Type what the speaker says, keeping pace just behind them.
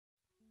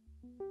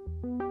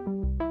Hello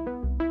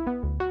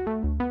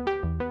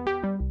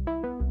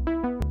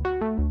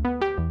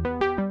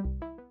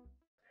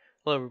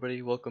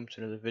everybody, welcome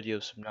to another video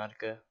of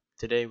Subnautica.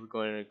 Today we're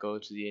going to go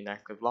to the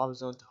Inactive Lava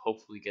Zone to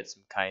hopefully get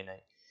some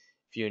Kyanite.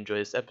 If you enjoy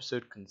this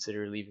episode,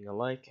 consider leaving a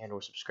like and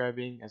or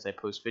subscribing as I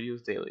post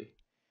videos daily.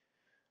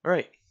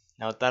 Alright,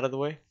 now with that out of the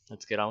way,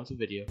 let's get on with the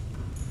video.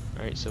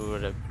 Alright, so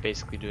what I'm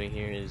basically doing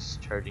here is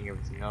charging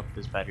everything up.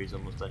 This battery's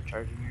almost done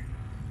charging here.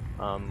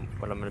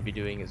 What I'm going to be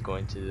doing is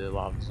going to the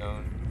Lava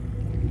Zone.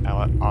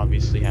 I'll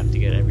obviously have to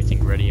get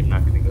everything ready. I'm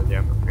not going to go there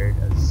unprepared,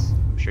 as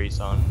I'm sure you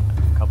saw in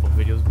a couple of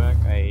videos back.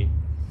 I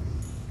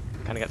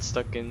kind of got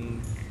stuck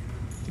in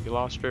the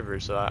Lost River,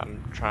 so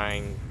I'm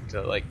trying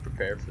to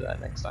prepare for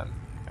that next time.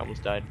 I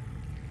almost died.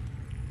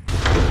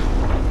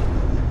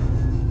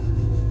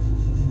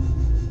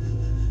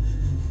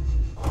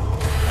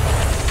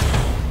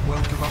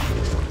 Welcome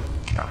aboard,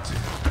 Captain.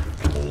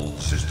 All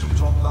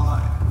systems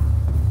online.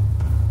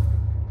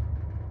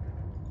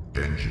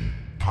 Engine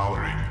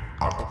powering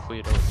up. Hopefully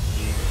you don't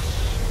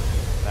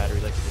lose battery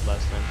like you did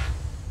last time.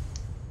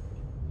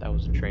 That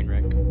was a train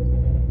wreck,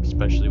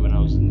 especially when I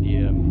was in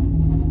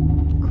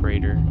the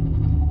crater.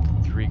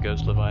 3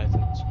 ghost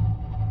leviathans.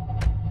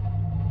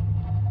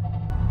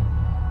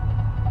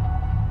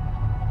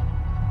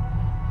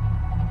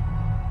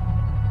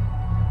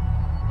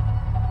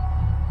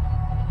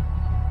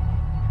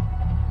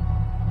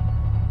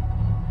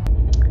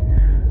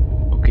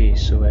 Okay,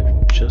 so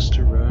I've just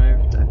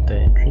arrived at the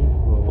entrance.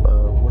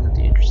 Well, one of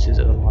the entrances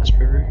of the Lost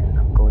River, and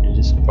I'm going to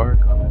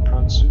disembark on my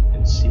prawn suit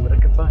and see what I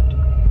can find.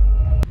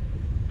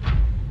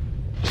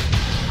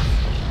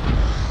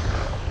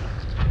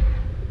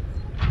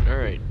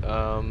 Alright,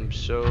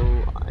 so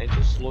I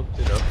just looked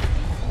it up.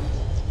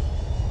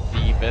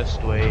 The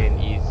best way and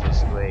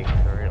easiest way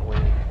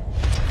currently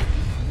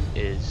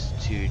is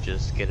to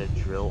just get a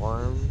drill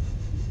arm.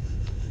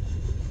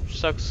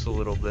 Sucks a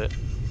little bit.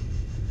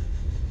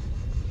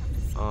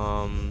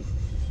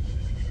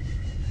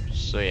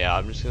 So yeah,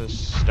 I'm just gonna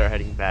start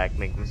heading back,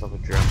 make myself a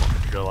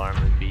drill arm,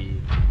 and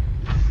be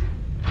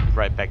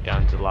right back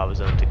down to the lava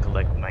zone to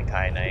collect my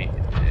kyanite.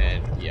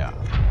 And yeah,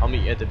 I'll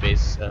meet you at the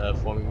base,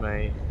 forming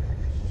my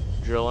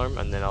drill arm,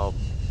 and then I'll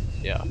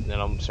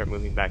start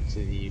moving back to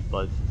the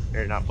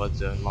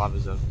lava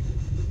zone.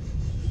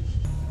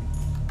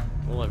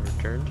 Well, I've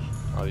returned,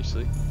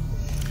 obviously.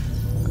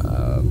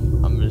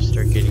 I'm gonna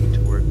start getting to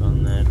work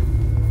on that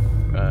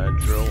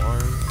drill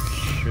arm.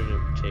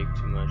 Shouldn't take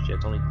too much. Yeah,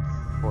 it's only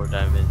 4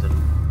 diamonds and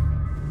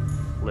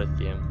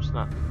lithium. It's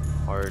not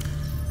hard.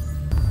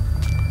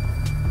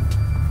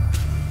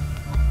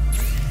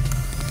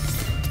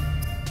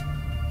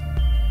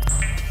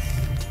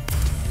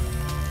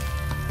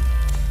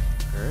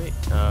 Alright,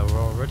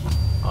 we're all ready,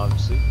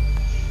 obviously.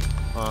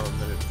 I'm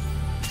gonna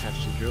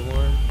attach the drill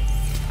arm.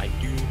 I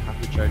do have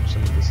to charge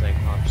some of the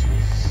Cyclops'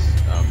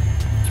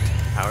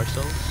 power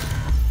cells.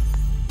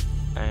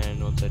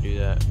 And once I do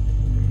that,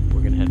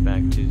 we're gonna head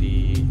back to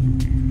the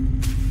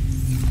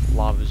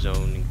lava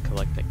zone and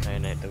collect that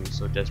kyanite that we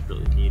so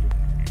desperately need.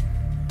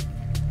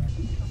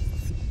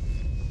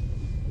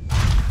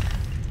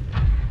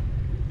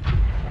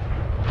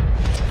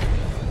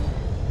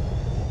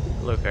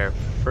 Look, our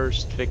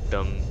first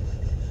victim.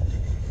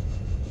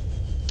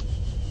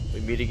 We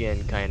meet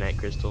again, Kyanite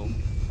Crystal.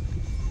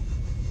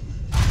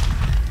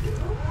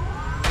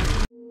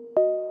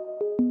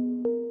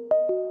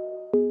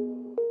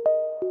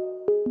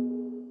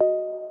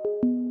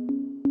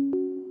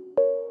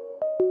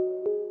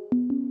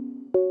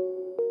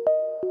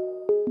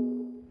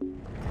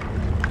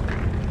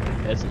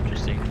 That's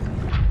interesting.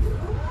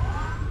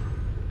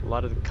 A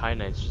lot of the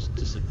Kyanite's just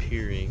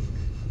disappearing.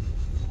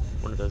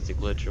 One of those the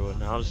glitch or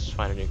whatnot. I'll just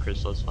find a new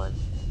crystal, it's fine.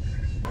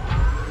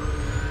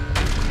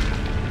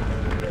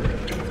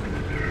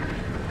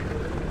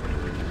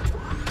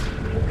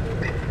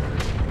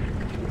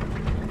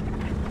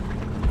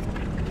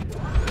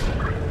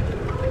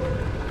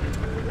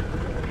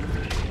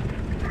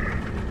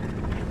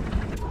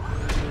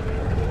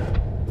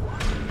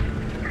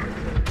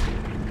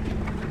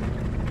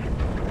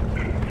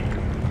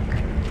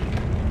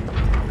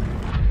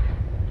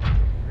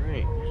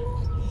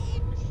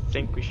 I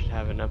think we should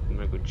have enough. I'm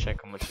gonna go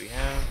check how much we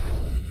have.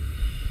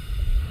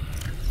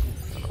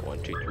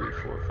 1, 2, 3,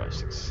 4, 5,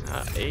 6,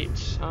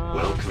 8.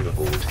 Welcome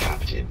aboard,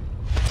 Captain.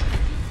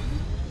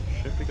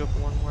 Should we go for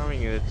one more? I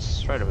mean,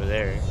 it's right over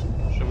there.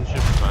 So we should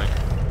be fine.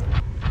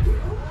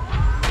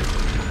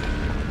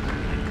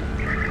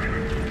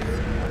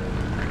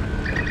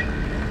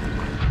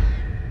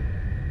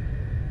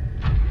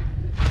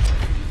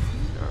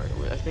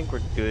 Alright, I think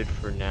we're good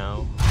for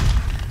now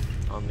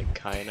on the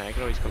kyanite. I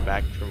can always come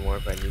back for more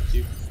if I need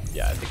to.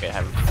 Yeah, I think I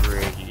have a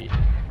pretty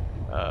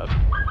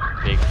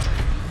big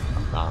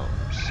amount,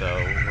 so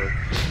we're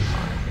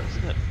fine. What's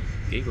that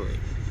giggling?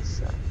 What's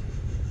that?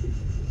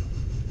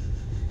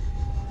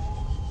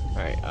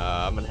 Alright,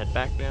 I'm gonna head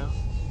back now.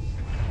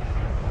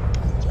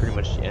 That's pretty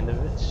much the end of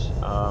it.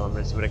 I'm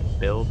gonna see what I can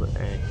build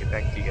and get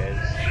back to you guys.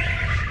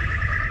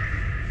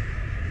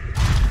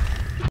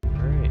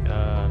 Alright,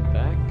 I'm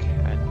back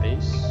at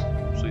base,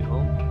 sweet home.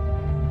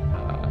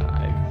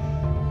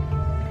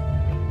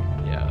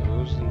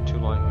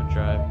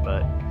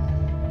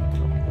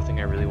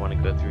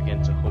 go through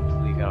again, so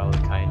hopefully got all the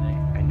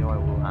kyanite. I know I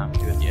will have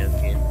to at the end of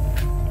the game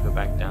go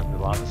back down to the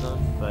lava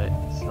zone, but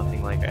it's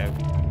nothing like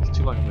it's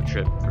too long of a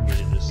trip for me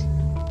to just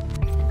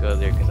go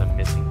there because I'm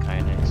missing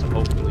kyanite. So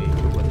hopefully,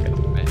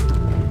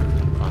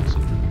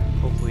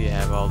 hopefully I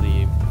have all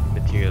the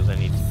materials I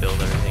need to build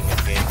everything in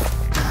the game.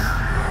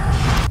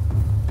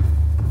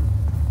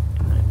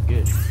 And I'm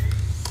good.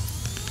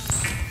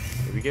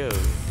 Here we go.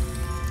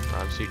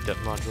 Ron Suit Depth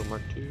Module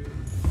Mark II.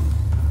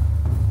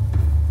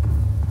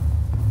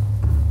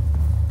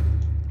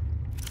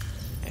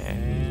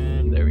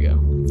 And there we go.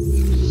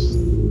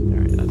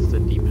 Alright, that's the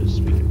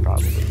deepest we can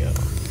probably go.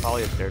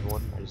 Probably a third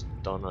one, I just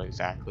don't know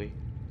exactly.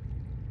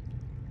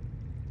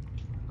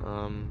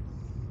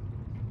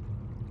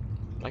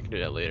 I can do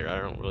that later.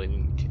 I don't really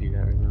need to do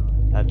that right now.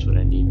 That's what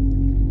I need.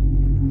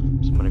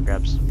 So I'm gonna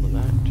grab some of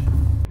that.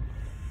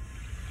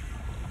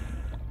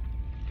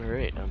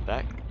 Alright, I'm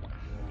back.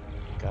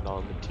 Got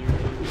all the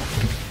materials. Let's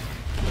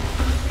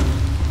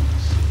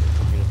see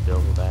if I'm gonna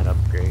build that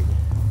upgrade.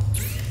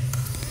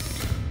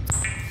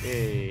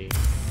 Yay.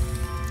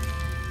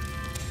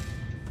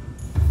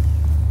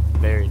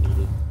 Very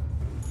needed.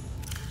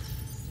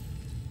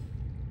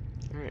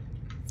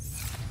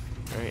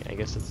 Alright, I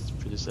guess that's it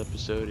for this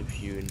episode.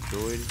 If you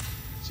enjoyed,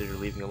 consider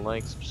leaving a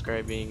like,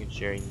 subscribing, and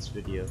sharing this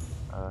video.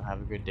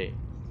 Have a good day.